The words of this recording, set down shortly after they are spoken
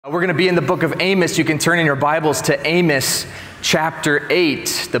We're going to be in the book of Amos. You can turn in your Bibles to Amos chapter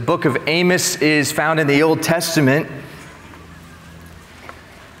 8. The book of Amos is found in the Old Testament.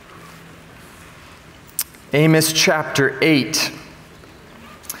 Amos chapter 8.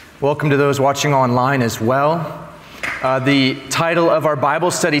 Welcome to those watching online as well. The title of our Bible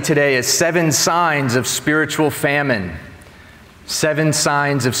study today is 7 Signs of Spiritual Famine. 7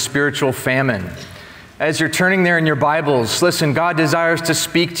 Signs of Spiritual Famine. As you're turning there in your Bibles, listen, God desires to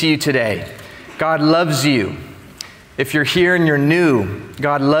speak to you today. God loves you. If you're here and you're new,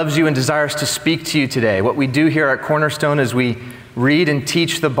 God loves you and desires to speak to you today. What we do here at Cornerstone is we read and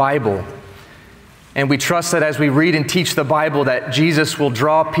teach the Bible. And we trust that as we read and teach the Bible, that Jesus will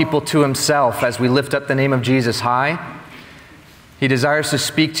draw people to himself as we lift up the name of Jesus high. He desires to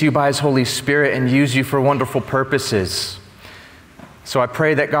speak to you by his Holy Spirit and use you for wonderful purposes. So I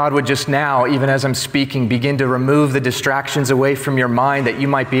pray that God would just now, even as I'm speaking, begin to remove the distractions away from your mind, that you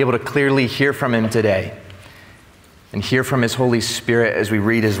might be able to clearly hear from him today and hear from his Holy Spirit as we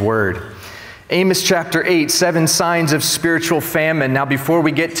read his word. Amos chapter 8, 7 signs of spiritual famine. Now before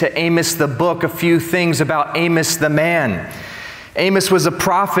we get to Amos the book, a few things about Amos the man. Amos was a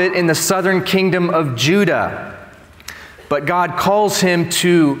prophet in the southern kingdom of Judah, but God calls him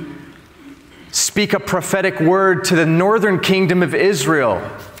to speak a prophetic word to the northern kingdom of Israel.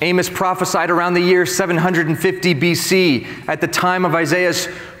 Amos prophesied around the year 750 BC. At the time of Isaiah's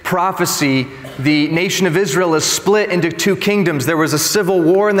prophecy, the nation of Israel is split into 2 kingdoms. There was a civil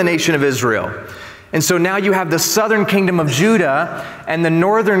war in the nation of Israel. And so now you have the southern kingdom of Judah and the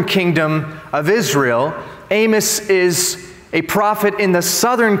northern kingdom of Israel. Amos is a prophet in the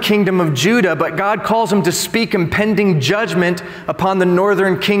southern kingdom of Judah, but God calls him to speak impending judgment upon the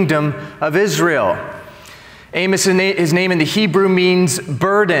northern kingdom of Israel. Amos, his name in the Hebrew means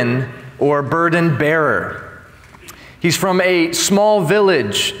burden or burden bearer. He's from a small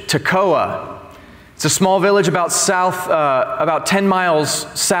village, Tekoa. It's a small village about 10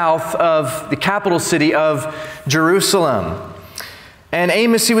 miles south of the capital city of Jerusalem. And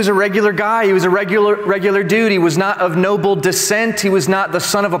Amos, he was a regular guy. He was a regular dude. He was not of noble descent. He was not the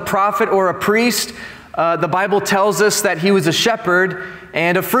son of a prophet or a priest. The Bible tells us that he was a shepherd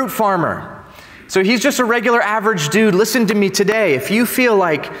and a fruit farmer. So he's just a regular average dude. Listen to me today. If you feel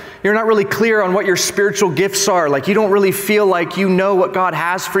like you're not really clear on what your spiritual gifts are, like you don't really feel like you know what God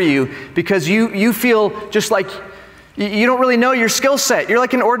has for you, because you feel just like you don't really know your skill set. You're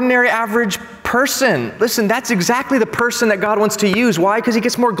like an ordinary average person. Listen, that's exactly the person that God wants to use. Why? Because he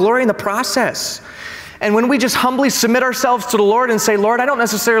gets more glory in the process. And when we just humbly submit ourselves to the Lord and say, Lord, I don't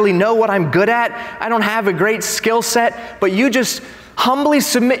necessarily know what I'm good at. I don't have a great skill set. But you just humbly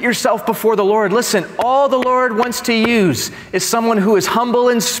submit yourself before the Lord. Listen, all the Lord wants to use is someone who is humble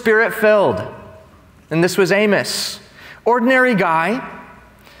and spirit-filled. And this was Amos. Ordinary guy,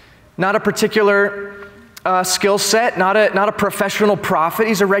 not a particular skill set, not a professional prophet.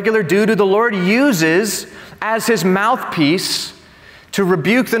 He's a regular dude who the Lord uses as his mouthpiece to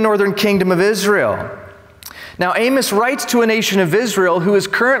rebuke the northern kingdom of Israel. Now, Amos writes to a nation of Israel who is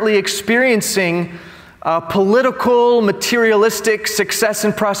currently experiencing political, materialistic success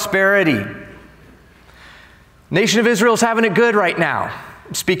and prosperity. Nation of Israel is having it good right now.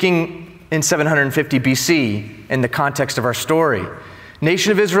 I'm speaking in 750 BC in the context of our story.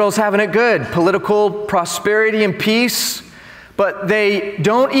 Nation of Israel is having it good, political prosperity and peace, but they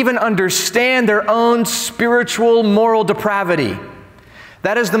don't even understand their own spiritual, moral depravity.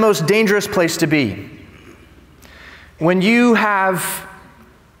 That is the most dangerous place to be. When you have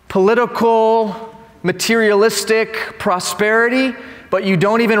political, materialistic prosperity, but you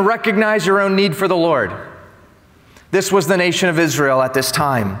don't even recognize your own need for the Lord. This was the nation of Israel at this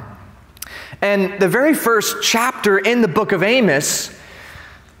time. And the very first chapter in the book of Amos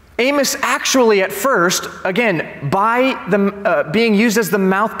actually at first, again, by being used as the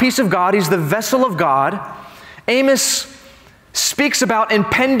mouthpiece of God, he's the vessel of God, Amos speaks about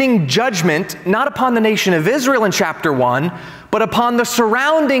impending judgment, not upon the nation of Israel in chapter 1, but upon the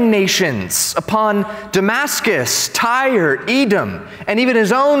surrounding nations, upon Damascus, Tyre, Edom, and even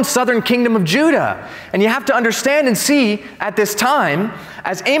his own southern kingdom of Judah. And you have to understand and see at this time,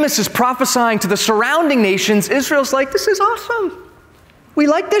 as Amos is prophesying to the surrounding nations, Israel's like, this is awesome. We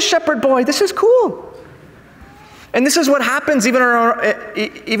like this shepherd boy. This is cool. And this is what happens even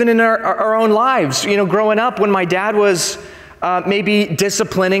in our own lives. You know, growing up, when my dad was maybe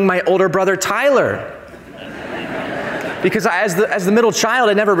disciplining my older brother Tyler, because as the middle child,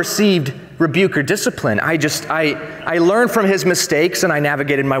 I never received rebuke or discipline. I learned from his mistakes and I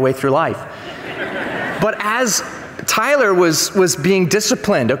navigated my way through life. But as Tyler was being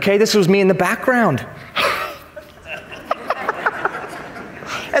disciplined, okay, this was me in the background.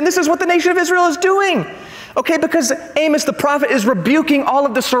 And this is what the nation of Israel is doing. Okay, because Amos the prophet is rebuking all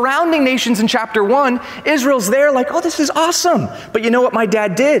of the surrounding nations in chapter 1. Israel's there like, oh, this is awesome. But you know what my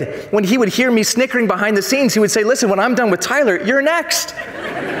dad did? When he would hear me snickering behind the scenes, he would say, listen, when I'm done with Tyler, you're next.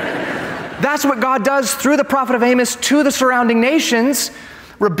 That's what God does through the prophet of Amos to the surrounding nations.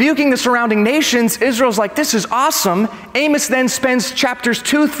 Rebuking the surrounding nations, Israel's like, this is awesome. Amos then spends chapters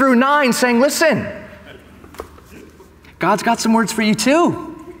 2 through 9 saying, listen, God's got some words for you too.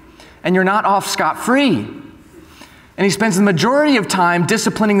 And you're not off scot-free. And he spends the majority of time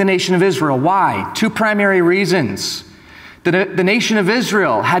disciplining the nation of Israel. Why? 2 primary reasons. The nation of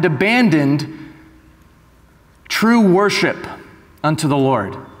Israel had abandoned true worship unto the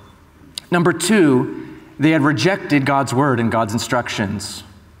Lord. Number 2, they had rejected God's word and God's instructions.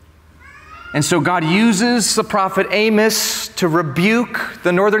 And so God uses the prophet Amos to rebuke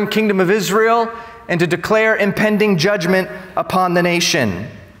the northern kingdom of Israel and to declare impending judgment upon the nation.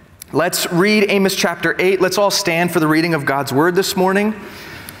 Let's read Amos chapter 8. Let's all stand for the reading of God's word this morning.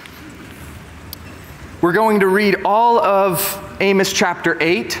 We're going to read all of Amos chapter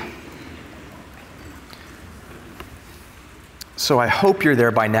 8. So I hope you're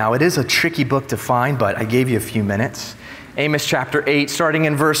there by now. It is a tricky book to find, but I gave you a few minutes. Amos chapter 8, starting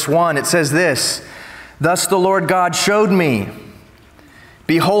in verse 1, it says this, "Thus the Lord God showed me,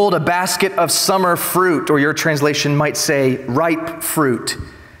 behold, a basket of summer fruit," or your translation might say ripe fruit.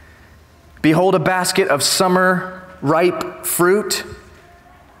 Behold, a basket of summer ripe fruit.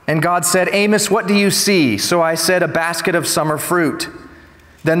 And God said, Amos, what do you see? So I said, a basket of summer fruit.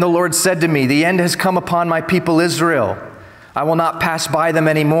 Then the Lord said to me, the end has come upon my people Israel. I will not pass by them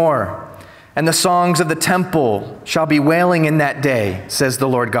anymore. And the songs of the temple shall be wailing in that day, says the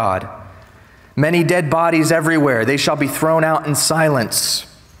Lord God. Many dead bodies everywhere, they shall be thrown out in silence.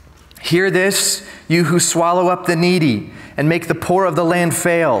 Hear this, you who swallow up the needy and make the poor of the land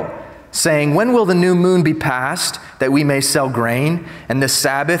fail, saying, when will the new moon be passed, that we may sell grain, and the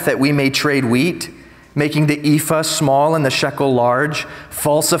Sabbath, that we may trade wheat, making the ephah small and the shekel large,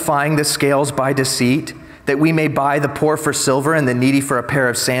 falsifying the scales by deceit, that we may buy the poor for silver and the needy for a pair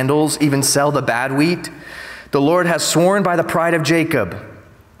of sandals, even sell the bad wheat? The Lord has sworn by the pride of Jacob,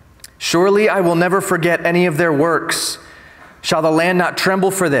 surely I will never forget any of their works. Shall the land not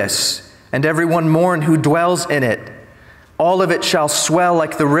tremble for this, and everyone mourn who dwells in it? All of it shall swell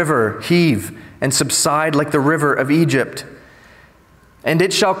like the river, heave, and subside like the river of Egypt. And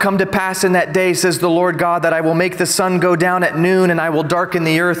it shall come to pass in that day, says the Lord God, that I will make the sun go down at noon, and I will darken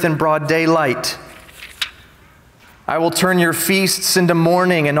the earth in broad daylight. I will turn your feasts into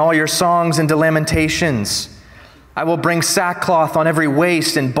mourning, and all your songs into lamentations. I will bring sackcloth on every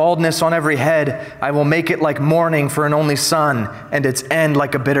waist, and baldness on every head. I will make it like mourning for an only son, and its end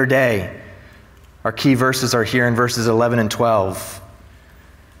like a bitter day. Our key verses are here in verses 11 and 12.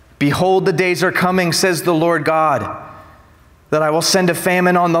 Behold, the days are coming, says the Lord God, that I will send a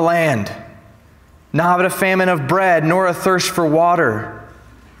famine on the land, not a famine of bread, nor a thirst for water,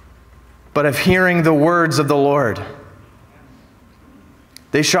 but of hearing the words of the Lord.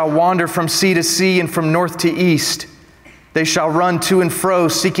 They shall wander from sea to sea and from north to east. They shall run to and fro,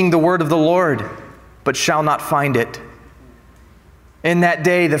 seeking the word of the Lord, but shall not find it. In that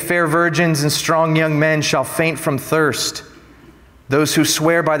day, the fair virgins and strong young men shall faint from thirst. Those who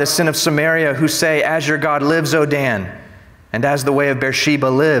swear by the sin of Samaria, who say, as your God lives, O Dan, and as the way of Beersheba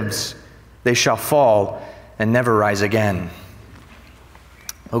lives, they shall fall and never rise again.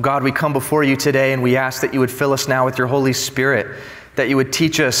 Oh God, we come before you today and we ask that you would fill us now with your Holy Spirit, that you would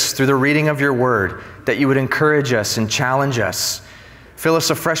teach us through the reading of your word, that you would encourage us and challenge us. Fill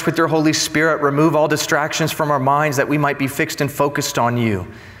us afresh with your Holy Spirit. Remove all distractions from our minds that we might be fixed and focused on you.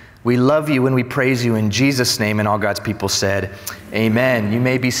 We love you and we praise you in Jesus' name, and all God's people said, amen. You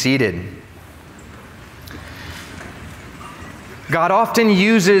may be seated. God often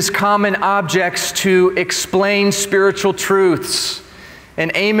uses common objects to explain spiritual truths.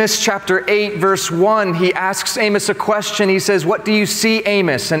 In Amos chapter 8, verse 1, he asks Amos a question. He says, what do you see,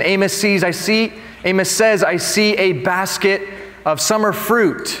 Amos? And Amos says, I see a basket of summer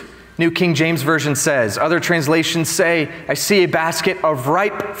fruit. New King James Version says. Other translations say, I see a basket of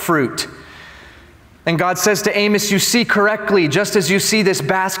ripe fruit. And God says to Amos, you see correctly, just as you see this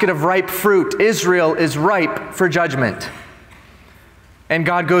basket of ripe fruit, Israel is ripe for judgment. And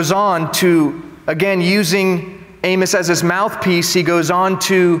God goes on to, again, using Amos as his mouthpiece, he goes on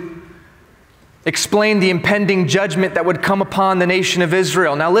to explain the impending judgment that would come upon the nation of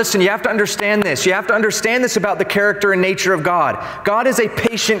Israel. Now listen, you have to understand this. You have to understand this about the character and nature of God. God is a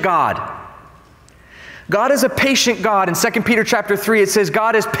patient God. God is a patient God. In 2 Peter chapter 3, it says,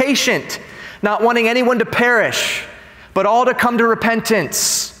 God is patient, not wanting anyone to perish, but all to come to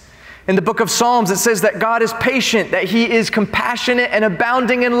repentance. In the book of Psalms, it says that God is patient, that He is compassionate and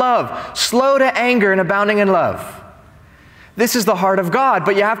abounding in love, slow to anger and abounding in love. This is the heart of God,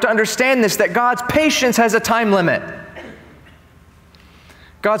 but you have to understand this, that God's patience has a time limit.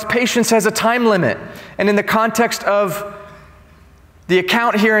 God's patience has a time limit. And in the context of the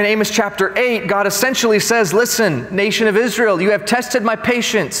account here in Amos chapter 8, God essentially says, listen, nation of Israel, you have tested my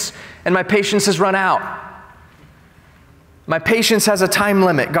patience, and my patience has run out. My patience has a time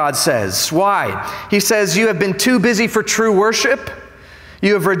limit, God says. Why? He says, you have been too busy for true worship.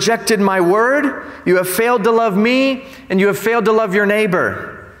 You have rejected my word. You have failed to love me, and you have failed to love your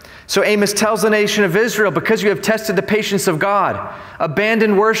neighbor. So Amos tells the nation of Israel, because you have tested the patience of God,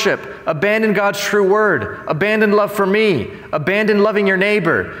 abandon worship, abandon God's true word, abandon love for me, abandon loving your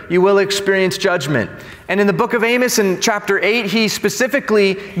neighbor, you will experience judgment. And in the book of Amos in chapter 8, he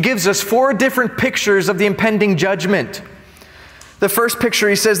specifically gives us 4 different pictures of the impending judgment. The first picture,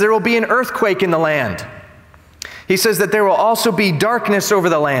 he says, there will be an earthquake in the land. He says that there will also be darkness over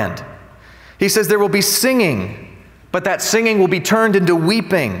the land. He says there will be singing, but that singing will be turned into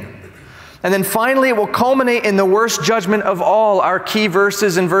weeping. And then finally, it will culminate in the worst judgment of all, our key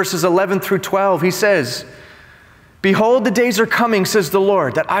verses in verses 11 through 12. He says, behold, the days are coming, says the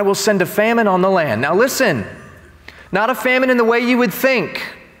Lord, that I will send a famine on the land. Now listen, not a famine in the way you would think.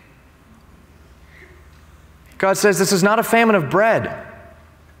 God says this is not a famine of bread.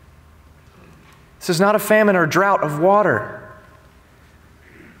 This is not a famine or drought of water.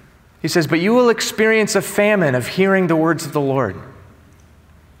 He says, but you will experience a famine of hearing the words of the Lord.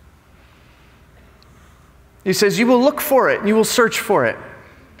 He says, you will look for it, and you will search for it,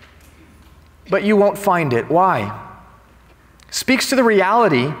 but you won't find it. Why? Speaks to the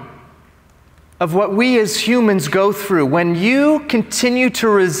reality of what we as humans go through. When you continue to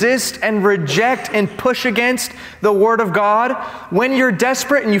resist and reject and push against the Word of God, when you're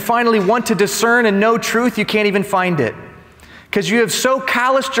desperate and you finally want to discern and know truth, you can't even find it, because you have so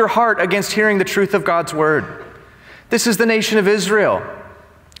calloused your heart against hearing the truth of God's Word. This is the nation of Israel.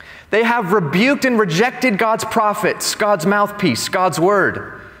 They have rebuked and rejected God's prophets, God's mouthpiece, God's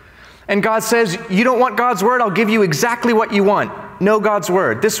word. And God says, you don't want God's word? I'll give you exactly what you want. Know God's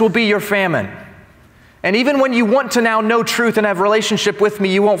word. This will be your famine. And even when you want to now know truth and have a relationship with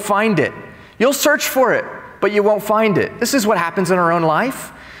me, you won't find it. You'll search for it, but you won't find it. This is what happens in our own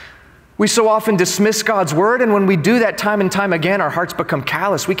life. We so often dismiss God's word, and when we do that time and time again, our hearts become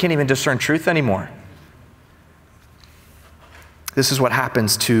callous. We can't even discern truth anymore. This is what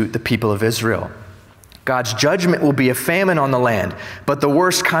happens to the people of Israel. God's judgment will be a famine on the land, but the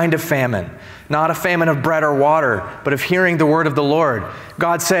worst kind of famine. Not a famine of bread or water, but of hearing the word of the Lord.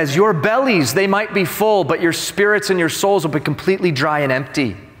 God says, your bellies, they might be full, but your spirits and your souls will be completely dry and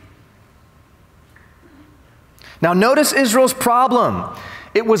empty. Now notice Israel's problem.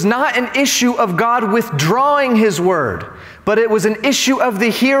 It was not an issue of God withdrawing His word, but it was an issue of the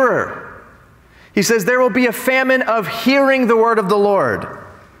hearer. He says there will be a famine of hearing the word of the Lord.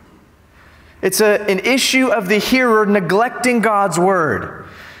 It's an issue of the hearer neglecting God's word.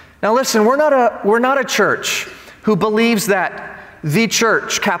 Now listen, we're not a church who believes that the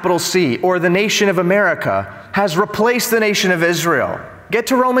church, capital C, or the nation of America has replaced the nation of Israel. Get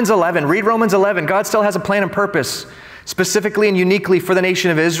to Romans 11. Read Romans 11. God still has a plan and purpose, specifically and uniquely for the nation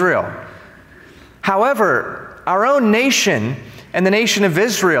of Israel. However, our own nation and the nation of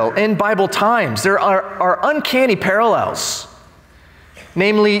Israel in Bible times, there are uncanny parallels.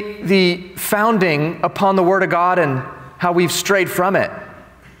 Namely, the founding upon the Word of God and how we've strayed from it.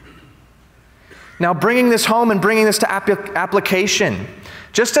 Now, bringing this home and bringing this to application,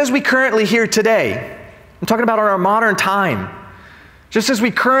 just as we currently hear today, I'm talking about our modern time, just as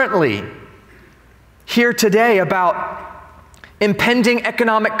we currently hear today about impending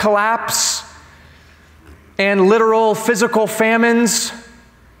economic collapse and literal physical famines,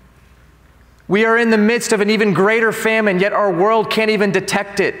 we are in the midst of an even greater famine, yet our world can't even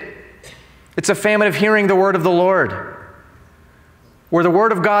detect it. It's a famine of hearing the word of the Lord. Where the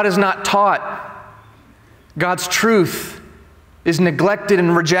word of God is not taught, God's truth is neglected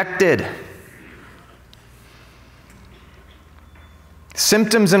and rejected.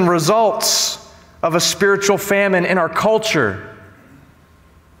 Symptoms and results of a spiritual famine in our culture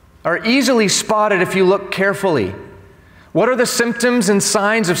are easily spotted if you look carefully. What are the symptoms and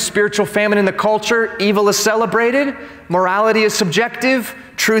signs of spiritual famine in the culture? Evil is celebrated, morality is subjective,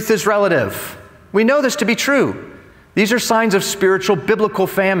 truth is relative. We know this to be true. These are signs of spiritual biblical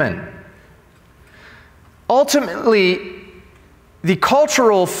famine. Ultimately, the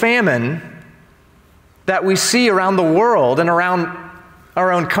cultural famine that we see around the world and around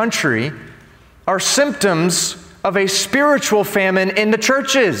our own country are symptoms of a spiritual famine in the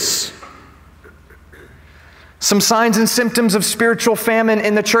churches. Some signs and symptoms of spiritual famine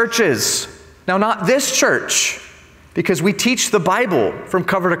in the churches. Now, not this church, because we teach the Bible from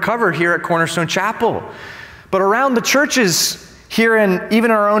cover to cover here at Cornerstone Chapel, but around the churches here and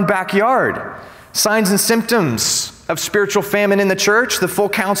even our own backyard. Signs and symptoms of spiritual famine in the church. The full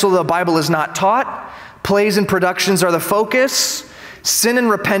counsel of the Bible is not taught. Plays and productions are the focus. Sin and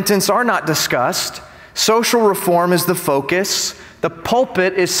repentance are not discussed. Social reform is the focus. The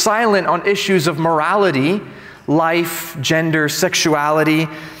pulpit is silent on issues of morality, life, gender, sexuality,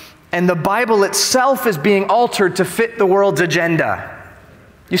 and the Bible itself is being altered to fit the world's agenda.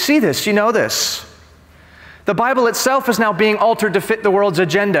 You see this, you know this. The Bible itself is now being altered to fit the world's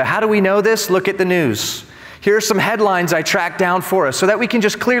agenda. How do we know this? Look at the news. Here are some headlines I tracked down for us so that we can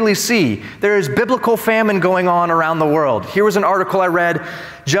just clearly see there is biblical famine going on around the world. Here was an article I read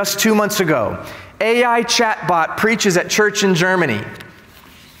just 2 months ago. AI chatbot preaches at church in Germany.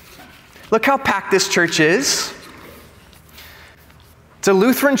 Look how packed this church is. It's a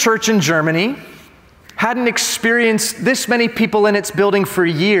Lutheran church in Germany. Hadn't experienced this many people in its building for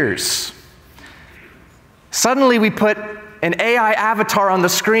years. Suddenly we put an AI avatar on the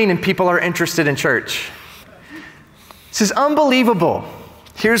screen and people are interested in church. This is unbelievable.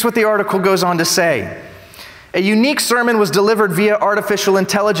 Here's what the article goes on to say. A unique sermon was delivered via artificial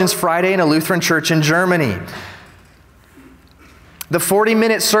intelligence Friday in a Lutheran church in Germany. The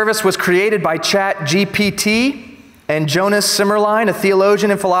 40-minute service was created by ChatGPT and Jonas Simmerlein, a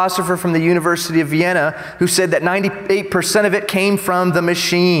theologian and philosopher from the University of Vienna, who said that 98% of it came from the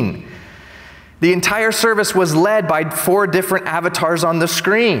machine. The entire service was led by 4 different avatars on the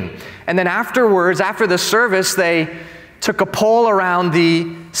screen. And then afterwards, after the service, they took a poll around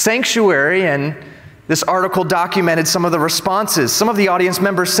the sanctuary, and this article documented some of the responses. Some of the audience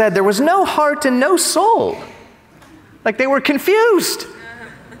members said there was no heart and no soul. Like they were confused.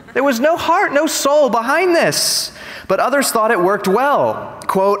 There was no heart, no soul behind this. But others thought it worked well.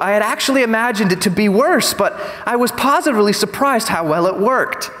 Quote, I had actually imagined it to be worse, but I was positively surprised how well it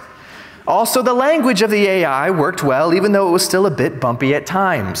worked. Also, the language of the AI worked well, even though it was still a bit bumpy at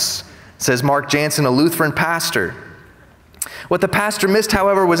times, says Mark Jansen, a Lutheran pastor. What the pastor missed,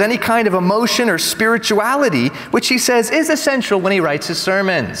 however, was any kind of emotion or spirituality, which he says is essential when he writes his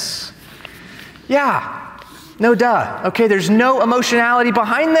sermons. Yeah, no duh. Okay, there's no emotionality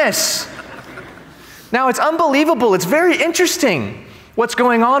behind this. Now, it's unbelievable. It's very interesting what's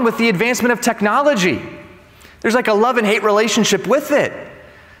going on with the advancement of technology. There's like a love and hate relationship with it.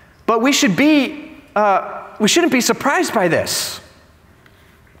 But we shouldn't be surprised by this.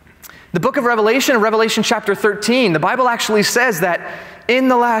 The book of Revelation, Revelation chapter 13, the Bible actually says that in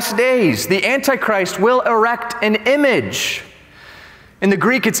the last days, the Antichrist will erect an image. In the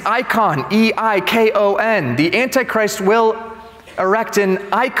Greek, it's icon, E-I-K-O-N. The Antichrist will erect an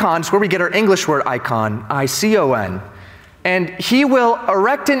icon. It's where we get our English word icon, I-C-O-N. And he will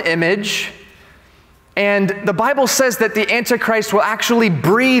erect an image, and the Bible says that the Antichrist will actually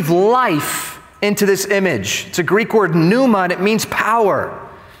breathe life into this image. It's a Greek word, pneuma, and it means power.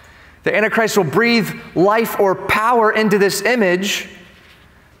 The Antichrist will breathe life or power into this image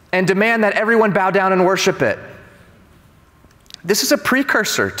and demand that everyone bow down and worship it. This is a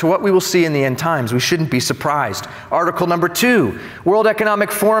precursor to what we will see in the end times. We shouldn't be surprised. Article number 2, World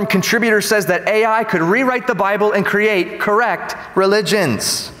Economic Forum contributor says that AI could rewrite the Bible and create correct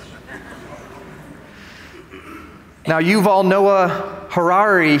religions. Now, Yuval Noah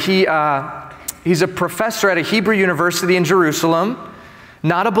Harari, he's a professor at a Hebrew university in Jerusalem,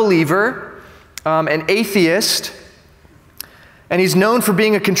 not a believer, an atheist, and he's known for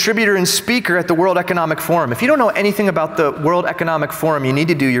being a contributor and speaker at the World Economic Forum. If you don't know anything about the World Economic Forum, you need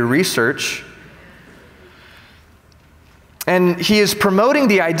to do your research. And he is promoting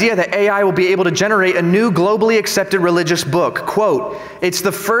the idea that AI will be able to generate a new globally accepted religious book. Quote, it's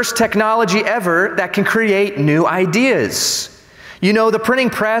the first technology ever that can create new ideas. You know, the printing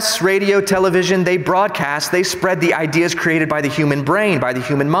press, radio, television, they broadcast, they spread the ideas created by the human brain, by the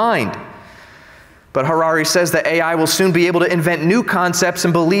human mind. But Harari says that AI will soon be able to invent new concepts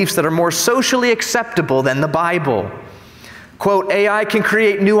and beliefs that are more socially acceptable than the Bible. Quote, AI can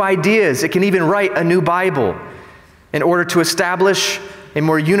create new ideas. It can even write a new Bible in order to establish a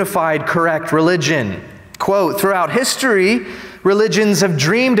more unified, correct religion. Quote, throughout history, religions have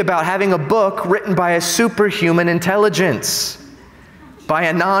dreamed about having a book written by a superhuman intelligence, by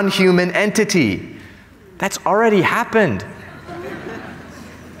a non-human entity. That's already happened.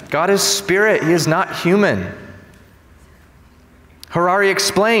 God is spirit. He is not human. Harari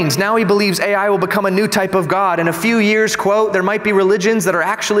explains, now he believes AI will become a new type of God. In a few years, quote, there might be religions that are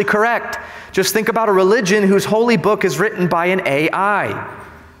actually correct. Just think about a religion whose holy book is written by an AI,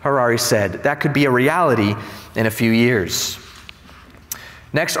 Harari said. That could be a reality in a few years.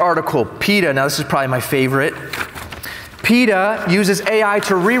 Next article, PETA. Now this is probably my favorite. PETA uses AI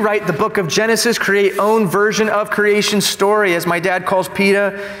to rewrite the book of Genesis, create own version of creation story. As my dad calls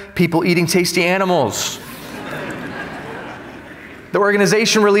PETA, people eating tasty animals. The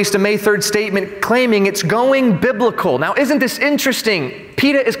organization released a May 3rd statement claiming it's going biblical. Now, isn't this interesting?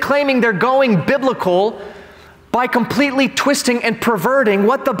 PETA is claiming they're going biblical by completely twisting and perverting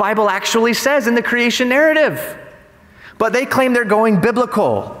what the Bible actually says in the creation narrative. But they claim they're going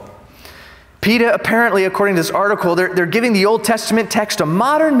biblical. PETA, apparently, according to this article, they're giving the Old Testament text a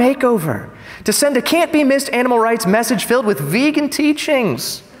modern makeover to send a can't-be-missed animal rights message filled with vegan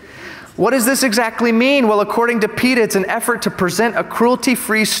teachings. What does this exactly mean? Well, according to PETA, it's an effort to present a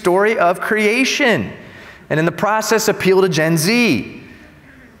cruelty-free story of creation, and in the process appeal to Gen Z.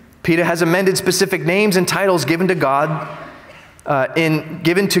 PETA has amended specific names and titles given to God's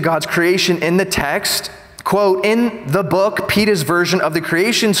creation in the text. Quote, in the book, PETA's version of the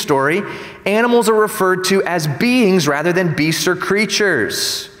creation story, animals are referred to as beings rather than beasts or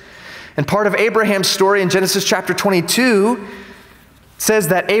creatures. And part of Abraham's story in Genesis chapter 22 says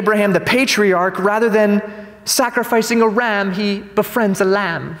that Abraham, the patriarch, rather than sacrificing a ram, he befriends a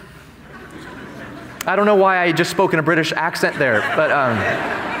lamb. I don't know why I just spoke in a British accent there, but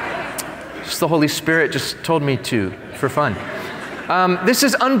just the Holy Spirit just told me to, for fun. This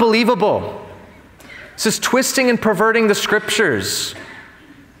is unbelievable. This is twisting and perverting the scriptures,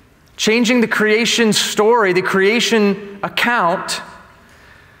 changing the creation story, the creation account,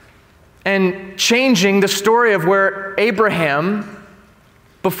 and changing the story of where Abraham,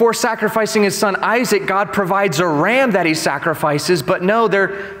 before sacrificing his son Isaac, God provides a ram that he sacrifices, but no,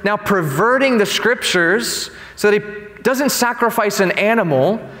 they're now perverting the scriptures so that he doesn't sacrifice an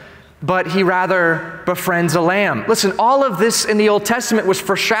animal, but he rather befriends a lamb. Listen, all of this in the Old Testament was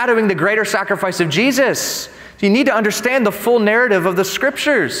foreshadowing the greater sacrifice of Jesus. You need to understand the full narrative of the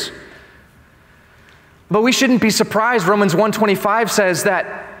scriptures. But we shouldn't be surprised. Romans 1:25 says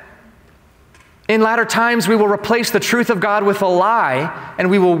that in latter times, we will replace the truth of God with a lie, and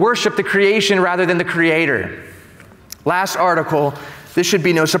we will worship the creation rather than the Creator. Last article, this should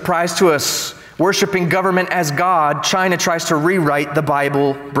be no surprise to us. Worshiping government as God, China tries to rewrite the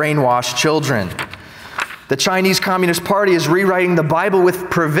Bible, brainwash children. The Chinese Communist Party is rewriting the Bible with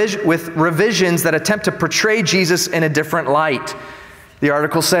revisions that attempt to portray Jesus in a different light. The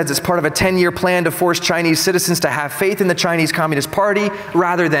article says it's part of a 10-year plan to force Chinese citizens to have faith in the Chinese Communist Party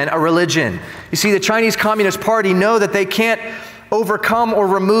rather than a religion. You see, the Chinese Communist Party know that they can't overcome or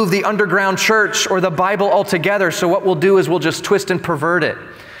remove the underground church or the Bible altogether, so what we'll do is we'll just twist and pervert it.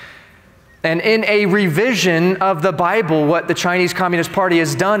 And in a revision of the Bible, what the Chinese Communist Party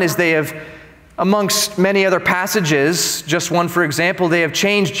has done is they have, amongst many other passages, just one for example, they have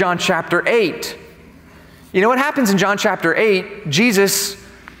changed John chapter 8. You know what happens in John chapter 8? Jesus,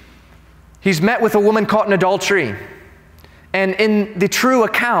 he's met with a woman caught in adultery. And in the true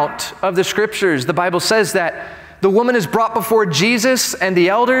account of the scriptures, the Bible says that the woman is brought before Jesus and the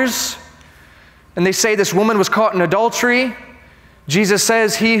elders, and they say this woman was caught in adultery. Jesus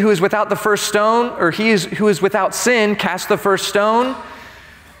says, he who is without the first stone, or who is without sin, cast the first stone.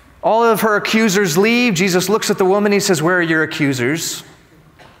 All of her accusers leave. Jesus looks at the woman, he says, where are your accusers?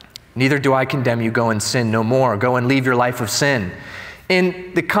 Neither do I condemn you. Go and sin no more. Go and leave your life of sin.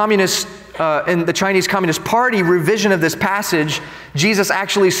 In the Chinese Communist Party revision of this passage, Jesus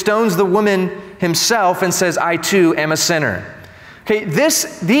actually stones the woman himself and says, I too am a sinner. Okay,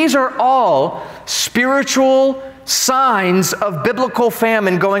 these are all spiritual signs of biblical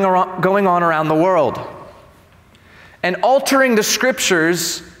famine going on around the world. And altering the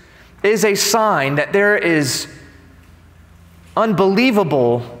scriptures is a sign that there is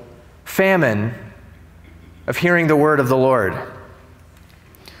unbelievable famine of hearing the word of the Lord.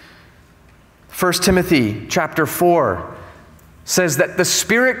 1 Timothy chapter 4 says that the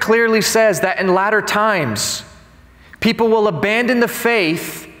Spirit clearly says that in latter times, people will abandon the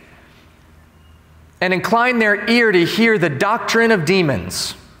faith and incline their ear to hear the doctrine of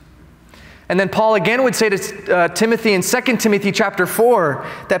demons. And then Paul again would say to Timothy in 2 Timothy chapter 4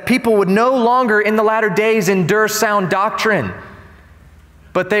 that people would no longer in the latter days endure sound doctrine,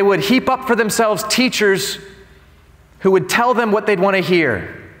 but they would heap up for themselves teachers who would tell them what they'd want to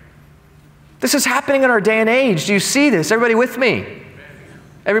hear. This is happening in our day and age. Do you see this? Everybody with me?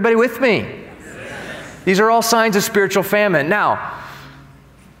 Everybody with me? These are all signs of spiritual famine. Now,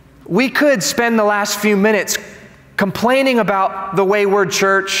 we could spend the last few minutes complaining about the wayward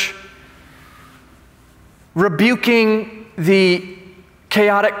church, rebuking the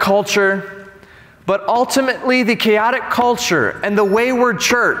chaotic culture, but ultimately the chaotic culture and the wayward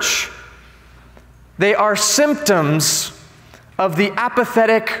church, they are symptoms of the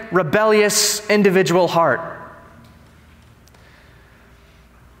apathetic, rebellious individual heart.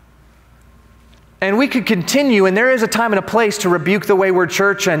 And we could continue, and there is a time and a place to rebuke the wayward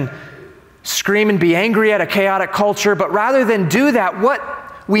church and scream and be angry at a chaotic culture, but rather than do that, what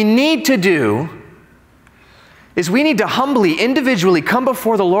we need to do is we need to humbly, individually come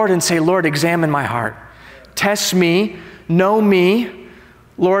before the Lord and say, Lord, examine my heart. Test me, know me.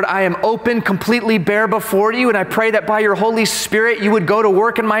 Lord, I am open, completely bare before you, and I pray that by your Holy Spirit you would go to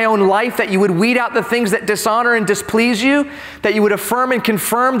work in my own life, that you would weed out the things that dishonor and displease you, that you would affirm and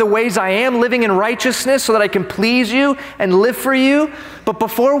confirm the ways I am living in righteousness so that I can please you and live for you. But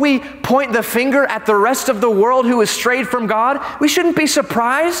before we point the finger at the rest of the world who has strayed from God, we shouldn't be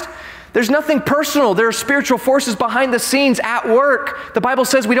surprised. There's nothing personal. There are spiritual forces behind the scenes at work. The Bible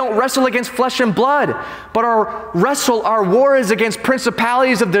says we don't wrestle against flesh and blood, but our war is against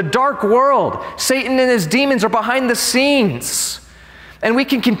principalities of the dark world. Satan and his demons are behind the scenes. And we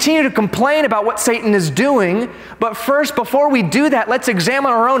can continue to complain about what Satan is doing, but first, before we do that, let's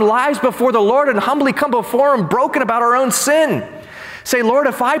examine our own lives before the Lord and humbly come before Him broken about our own sin. Say, Lord,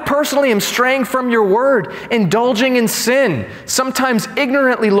 if I personally am straying from your word, indulging in sin, sometimes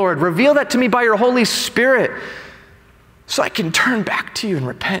ignorantly, Lord, reveal that to me by your Holy Spirit so I can turn back to you and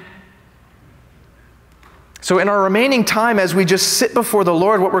repent. So in our remaining time, as we just sit before the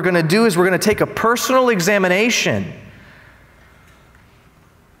Lord, what we're going to do is we're going to take a personal examination.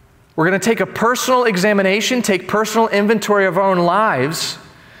 We're going to take a personal examination, take personal inventory of our own lives.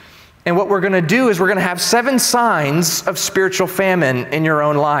 And what we're going to do is we're going to have 7 signs of spiritual famine in your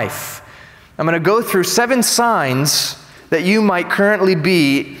own life. I'm going to go through 7 signs that you might currently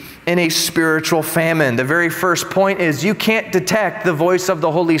be in a spiritual famine. The very first point is you can't detect the voice of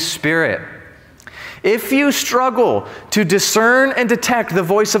the Holy Spirit. If you struggle to discern and detect the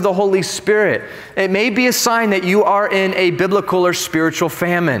voice of the Holy Spirit, it may be a sign that you are in a biblical or spiritual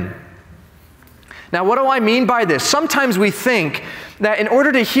famine. Now, what do I mean by this? Sometimes we think that in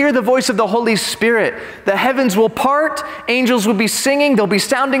order to hear the voice of the Holy Spirit, the heavens will part, angels will be singing, they'll be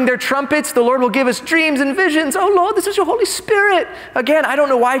sounding their trumpets, the Lord will give us dreams and visions. Oh Lord, this is your Holy Spirit. Again, I don't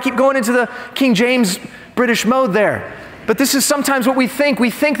know why I keep going into the King James British mode there. But this is sometimes what we think.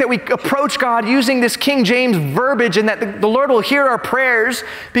 We think that we approach God using this King James verbiage and that the Lord will hear our prayers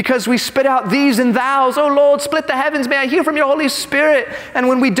because we spit out these and thous. Oh Lord, split the heavens, may I hear from your Holy Spirit. And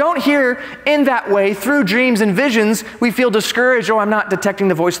when we don't hear in that way through dreams and visions, we feel discouraged. Oh, I'm not detecting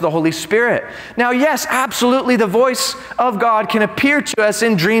the voice of the Holy Spirit. Now, yes, absolutely, the voice of God can appear to us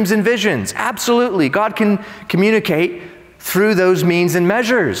in dreams and visions. Absolutely, God can communicate through those means and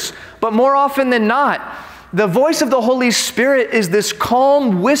measures. But more often than not, the voice of the Holy Spirit is this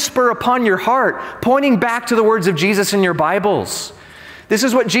calm whisper upon your heart, pointing back to the words of Jesus in your Bibles. This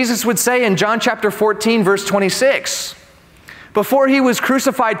is what Jesus would say in John chapter 14, verse 26. Before he was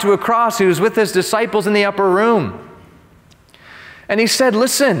crucified to a cross, he was with his disciples in the upper room. And he said,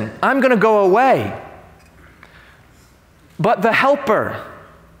 listen, I'm going to go away. But the Helper,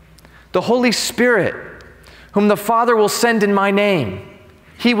 the Holy Spirit, whom the Father will send in my name,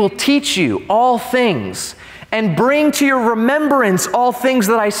 He will teach you all things and bring to your remembrance all things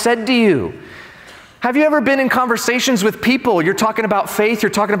that I said to you. Have you ever been in conversations with people? You're talking about faith,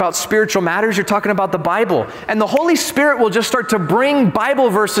 you're talking about spiritual matters, you're talking about the Bible, and the Holy Spirit will just start to bring Bible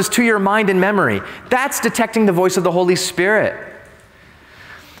verses to your mind and memory. That's detecting the voice of the Holy Spirit.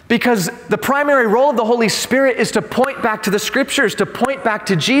 Because the primary role of the Holy Spirit is to point back to the Scriptures, to point back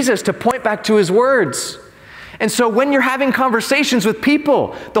to Jesus, to point back to His words. And so when you're having conversations with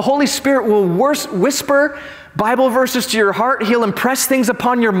people, the Holy Spirit will whisper Bible verses to your heart. He'll impress things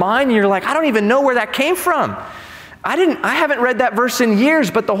upon your mind, and you're like, I don't even know where that came from. I haven't read that verse in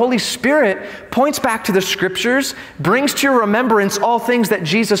years, but the Holy Spirit points back to the Scriptures, brings to your remembrance all things that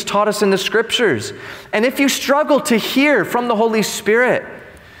Jesus taught us in the Scriptures. And if you struggle to hear from the Holy Spirit,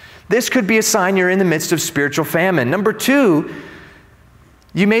 this could be a sign you're in the midst of spiritual famine. Number 2,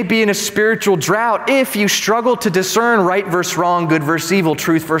 you may be in a spiritual drought if you struggle to discern right versus wrong, good versus evil,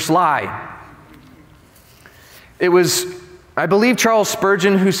 truth versus lie. It was, I believe, Charles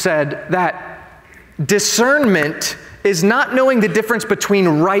Spurgeon who said that discernment is not knowing the difference between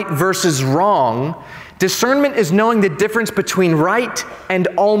right versus wrong. Discernment is knowing the difference between right and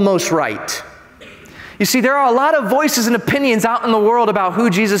almost right. You see, there are a lot of voices and opinions out in the world about who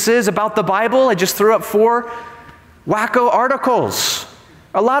Jesus is, about the Bible. I just threw up 4 wacko articles.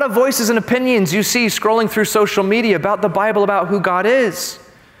 A lot of voices and opinions you see scrolling through social media about the Bible, about who God is.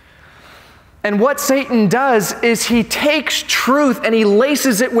 And what Satan does is he takes truth and he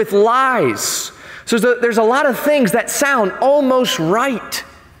laces it with lies. So there's a lot of things that sound almost right.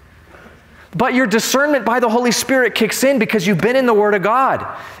 But your discernment by the Holy Spirit kicks in because you've been in the Word of God.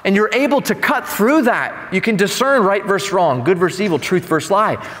 And you're able to cut through that. You can discern right versus wrong, good versus evil, truth versus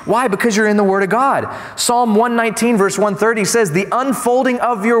lie. Why? Because you're in the Word of God. Psalm 119 verse 130 says, the unfolding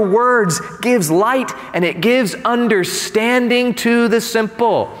of your words gives light and it gives understanding to the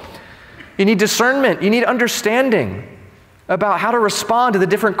simple. You need discernment. You need understanding about how to respond to the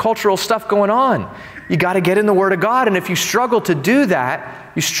different cultural stuff going on. You got to get in the Word of God. And if you struggle to do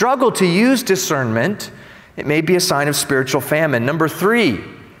that, you struggle to use discernment, it may be a sign of spiritual famine. Number 3,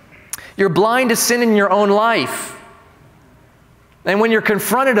 you're blind to sin in your own life. And when you're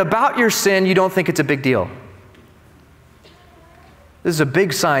confronted about your sin, you don't think it's a big deal. This is a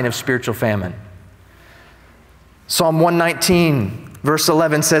big sign of spiritual famine. Psalm 119 verse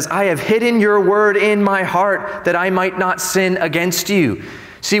 11 says, I have hidden your word in my heart that I might not sin against you.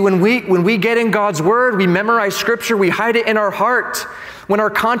 See, when we get in God's word, we memorize scripture, we hide it in our heart. When our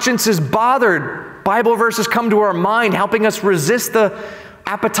conscience is bothered, Bible verses come to our mind, helping us resist the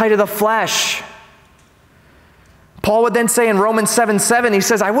appetite of the flesh. Paul would then say in Romans 7:7, he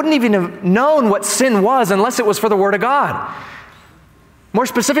says, I wouldn't even have known what sin was unless it was for the word of God. More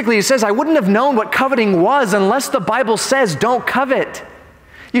specifically, he says, I wouldn't have known what coveting was unless the Bible says don't covet.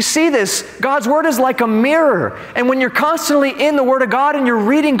 You see this, God's word is like a mirror. And when you're constantly in the word of God and you're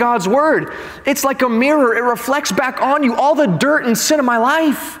reading God's word, it's like a mirror. It reflects back on you all the dirt and sin of my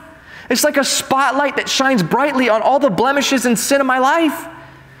life. It's like a spotlight that shines brightly on all the blemishes and sin of my life.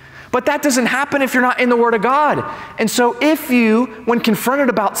 But that doesn't happen if you're not in the Word of God. And so if you, when confronted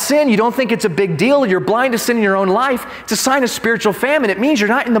about sin, you don't think it's a big deal, you're blind to sin in your own life, it's a sign of spiritual famine. It means you're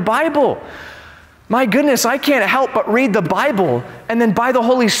not in the Bible. My goodness, I can't help but read the Bible and then by the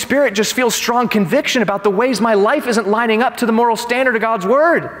Holy Spirit just feel strong conviction about the ways my life isn't lining up to the moral standard of God's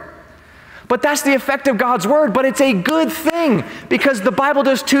Word. But that's the effect of God's Word, but it's a good thing because the Bible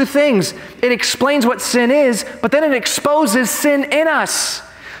does two things. It explains what sin is, but then it exposes sin in us.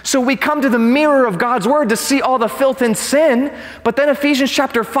 So we come to the mirror of God's Word to see all the filth and sin, but then Ephesians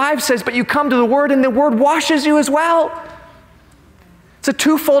chapter 5 says, but you come to the Word and the Word washes you as well. It's a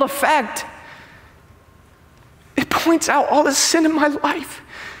twofold effect. It points out all the sin in my life.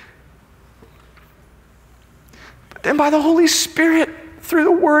 But then by the Holy Spirit, through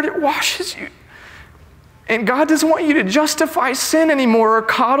the Word, it washes you. And God doesn't want you to justify sin anymore or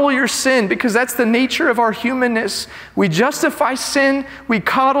coddle your sin because that's the nature of our humanness. We justify sin, we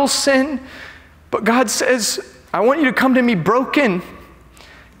coddle sin, but God says, I want you to come to me broken,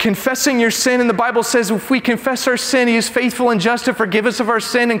 confessing your sin. And the Bible says if we confess our sin, He is faithful and just to forgive us of our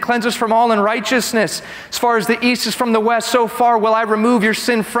sin and cleanse us from all unrighteousness. As far as the east is from the west, so far will I remove your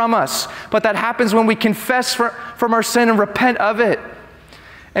sin from us. But that happens when we confess from our sin and repent of it.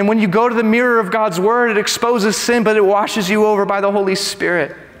 And when you go to the mirror of God's Word, it exposes sin, but it washes you over by the Holy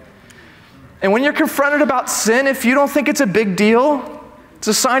Spirit. And when you're confronted about sin, if you don't think it's a big deal, it's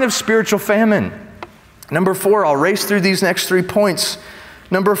a sign of spiritual famine. Number 4, I'll race through these next 3 points.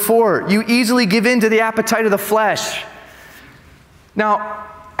 Number 4, you easily give in to the appetite of the flesh. Now,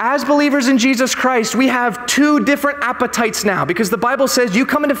 as believers in Jesus Christ, we have 2 different appetites now because the Bible says you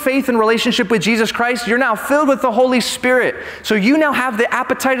come into faith and relationship with Jesus Christ, you're now filled with the Holy Spirit. So you now have the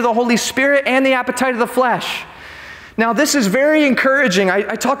appetite of the Holy Spirit and the appetite of the flesh. Now this is very encouraging.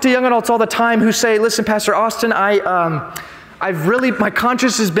 I talk to young adults all the time who say, listen, Pastor Austin, my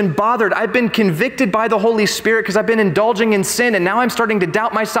conscience has been bothered. I've been convicted by the Holy Spirit because I've been indulging in sin and now I'm starting to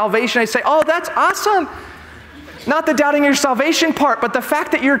doubt my salvation. I say, oh, that's awesome. Not the doubting your salvation part, but the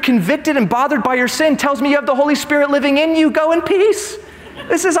fact that you're convicted and bothered by your sin tells me you have the Holy Spirit living in you. Go in peace.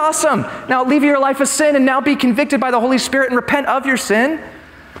 This is awesome. Now leave your life of sin and now be convicted by the Holy Spirit and repent of your sin.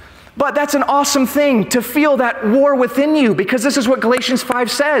 But that's an awesome thing to feel that war within you because this is what Galatians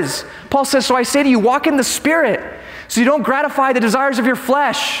 5 says. Paul says, so I say to you, walk in the Spirit so you don't gratify the desires of your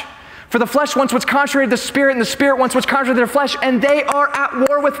flesh. For the flesh wants what's contrary to the Spirit and the Spirit wants what's contrary to their flesh and they are at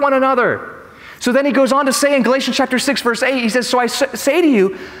war with one another. So then he goes on to say in Galatians chapter 6, verse 8, he says, so I say to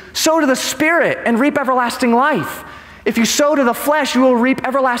you, sow to the Spirit and reap everlasting life. If you sow to the flesh, you will reap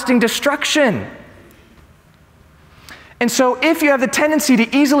everlasting destruction. And so if you have the tendency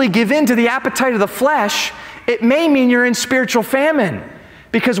to easily give in to the appetite of the flesh, it may mean you're in spiritual famine.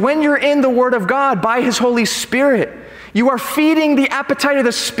 Because when you're in the Word of God by His Holy Spirit, you are feeding the appetite of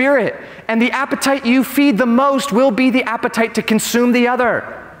the Spirit. And the appetite you feed the most will be the appetite to consume the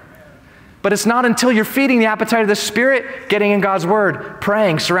other. But it's not until you're feeding the appetite of the Spirit, getting in God's Word,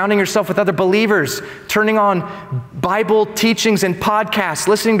 praying, surrounding yourself with other believers, turning on Bible teachings and podcasts,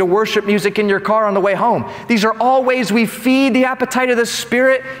 listening to worship music in your car on the way home. These are all ways we feed the appetite of the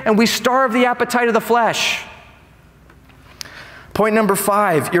Spirit and we starve the appetite of the flesh. Point number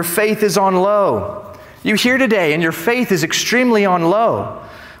 5, your faith is on low. You hear today and your faith is extremely on low.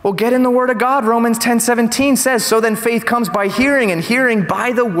 Well, get in the Word of God. Romans 10:17 says, so then faith comes by hearing, and hearing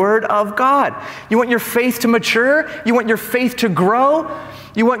by the Word of God. You want your faith to mature? You want your faith to grow?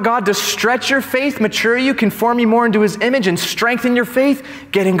 You want God to stretch your faith, mature you, conform you more into His image, and strengthen your faith?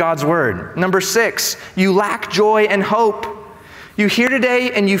 Get in God's Word. Number 6, you lack joy and hope. You hear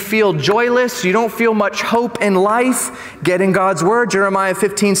today and you feel joyless, you don't feel much hope in life, get in God's Word. Jeremiah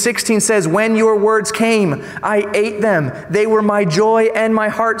 15:16 says, when your words came, I ate them. They were my joy and my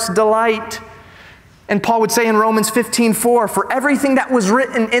heart's delight. And Paul would say in Romans 15:4, for everything that was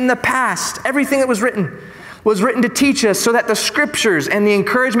written in the past, everything that was written to teach us so that the Scriptures and the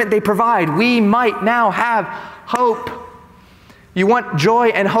encouragement they provide, we might now have hope. You want joy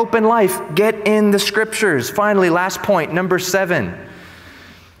and hope in life? Get in the Scriptures. Finally, last point, number 7.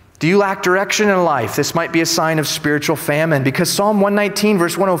 Do you lack direction in life? This might be a sign of spiritual famine, because Psalm 119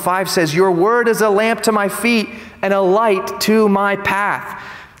 verse 105 says, your word is a lamp to my feet and a light to my path.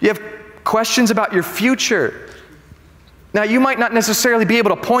 You have questions about your future. Now, you might not necessarily be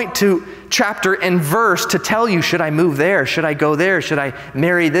able to point to chapter and verse to tell you, should I move there? Should I go there? Should I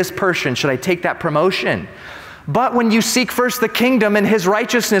marry this person? Should I take that promotion? But when you seek first the kingdom and His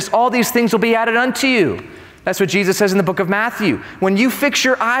righteousness, all these things will be added unto you. That's what Jesus says in the book of Matthew. When you fix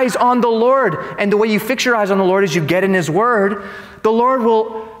your eyes on the Lord, and the way you fix your eyes on the Lord is you get in His Word, the Lord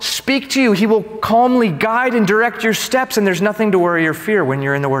will speak to you. He will calmly guide and direct your steps, and there's nothing to worry or fear when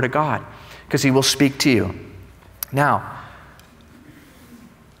you're in the Word of God, because He will speak to you. Now,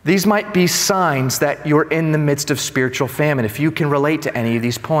 these might be signs that you're in the midst of spiritual famine, if you can relate to any of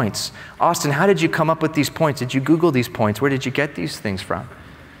these points. Austin, how did you come up with these points? Did you Google these points? Where did you get these things from?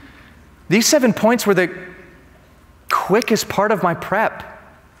 These 7 points were the quickest part of my prep.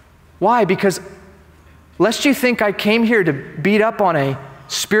 Why? Because lest you think I came here to beat up on a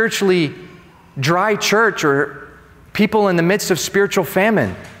spiritually dry church or people in the midst of spiritual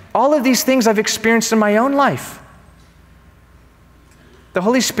famine. All of these things I've experienced in my own life. The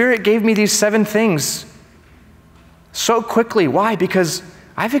Holy Spirit gave me these 7 things so quickly. Why? Because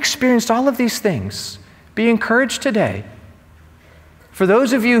I've experienced all of these things. Be encouraged today. For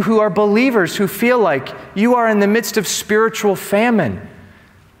those of you who are believers who feel like you are in the midst of spiritual famine,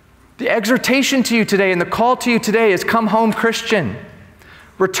 the exhortation to you today and the call to you today is come home, Christian.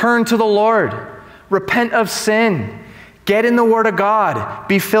 Return to the Lord. Repent of sin. Get in the Word of God.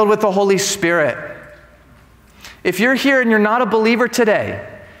 Be filled with the Holy Spirit. If you're here and you're not a believer today,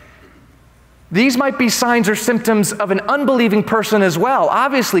 these might be signs or symptoms of an unbelieving person as well,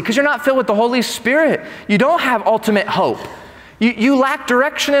 obviously, because you're not filled with the Holy Spirit. You don't have ultimate hope. You lack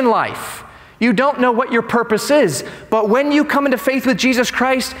direction in life. You don't know what your purpose is. But when you come into faith with Jesus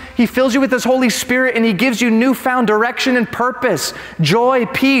Christ, He fills you with His Holy Spirit and He gives you newfound direction and purpose, joy,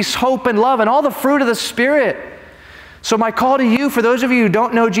 peace, hope, and love, and all the fruit of the Spirit. So my call to you, for those of you who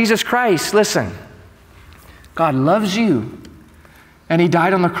don't know Jesus Christ, listen. God loves you, and He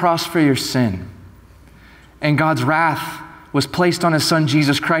died on the cross for your sin. And God's wrath was placed on His Son,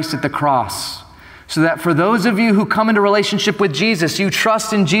 Jesus Christ, at the cross. So that for those of you who come into relationship with Jesus, you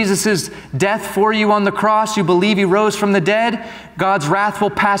trust in Jesus' death for you on the cross, you believe He rose from the dead, God's wrath will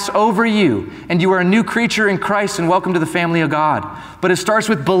pass over you, and you are a new creature in Christ, and welcome to the family of God. But it starts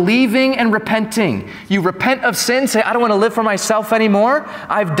with believing and repenting. You repent of sin, say, I don't want to live for myself anymore.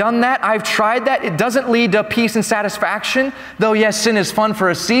 I've done that. I've tried that. It doesn't lead to peace and satisfaction. Though, yes, sin is fun for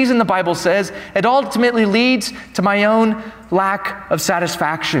a season, the Bible says. It ultimately leads to my own lack of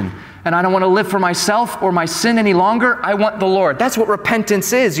satisfaction. And I don't want to live for myself or my sin any longer. I want the Lord. That's what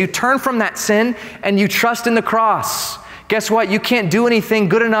repentance is. You turn from that sin and you trust in the cross. Guess what? You can't do anything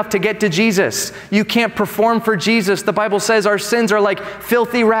good enough to get to Jesus. You can't perform for Jesus. The Bible says our sins are like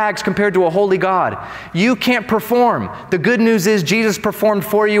filthy rags compared to a holy God. You can't perform. The good news is Jesus performed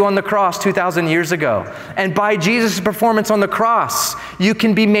for you on the cross 2,000 years ago. And by Jesus' performance on the cross, you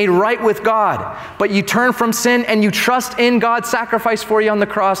can be made right with God. But you turn from sin and you trust in God's sacrifice for you on the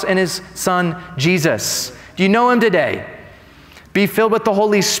cross and His Son, Jesus. Do you know Him today? Be filled with the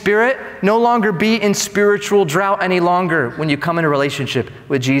Holy Spirit. No longer be in spiritual drought any longer when you come in a relationship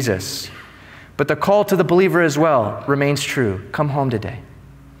with Jesus. But the call to the believer as well remains true. Come home today.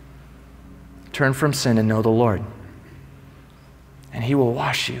 Turn from sin and know the Lord. And He will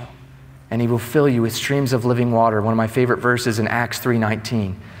wash you. And He will fill you with streams of living water. One of my favorite verses in Acts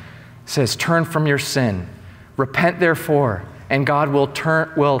 3:19. says, turn from your sin. Repent therefore, and God will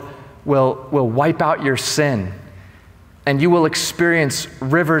wipe out your sin, and you will experience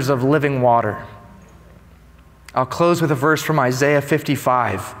rivers of living water. I'll close with a verse from Isaiah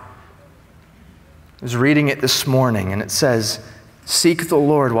 55. I was reading it this morning, and it says, seek the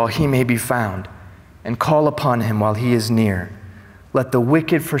Lord while he may be found, and call upon him while he is near. Let the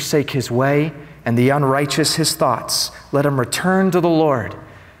wicked forsake his way, and the unrighteous his thoughts. Let him return to the Lord,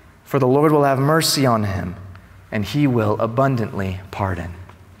 for the Lord will have mercy on him, and he will abundantly pardon.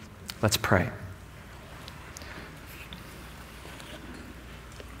 Let's pray.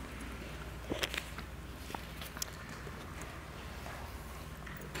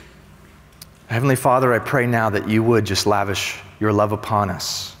 Heavenly Father, I pray now that you would just lavish your love upon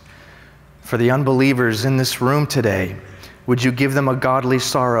us. For the unbelievers in this room today, would you give them a godly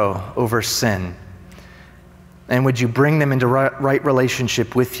sorrow over sin? And would you bring them into right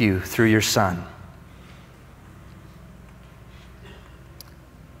relationship with you through your Son?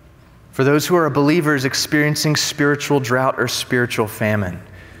 For those who are believers experiencing spiritual drought or spiritual famine,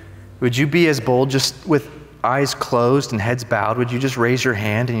 would you be as bold, just with eyes closed and heads bowed, would you just raise your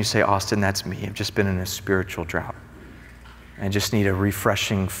hand and you say, Austin, that's me. I've just been in a spiritual drought. I just need a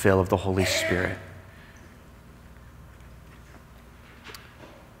refreshing fill of the Holy Spirit.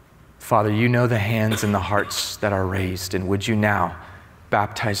 Father, you know the hands and the hearts that are raised, and would you now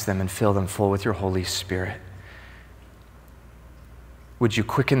baptize them and fill them full with your Holy Spirit? Would you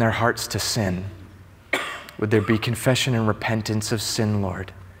quicken their hearts to sin? Would there be confession and repentance of sin,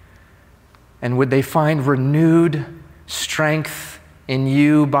 Lord? And would they find renewed strength in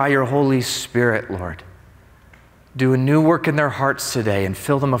you by your Holy Spirit, Lord? Do a new work in their hearts today and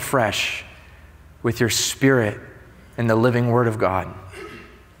fill them afresh with your Spirit and the living Word of God.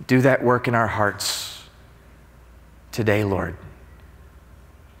 Do that work in our hearts today, Lord.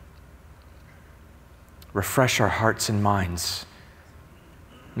 Refresh our hearts and minds.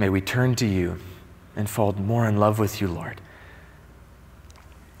 May we turn to you and fall more in love with you, Lord.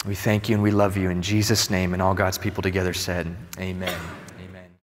 We thank you and we love you in Jesus' name, and all God's people together said, amen.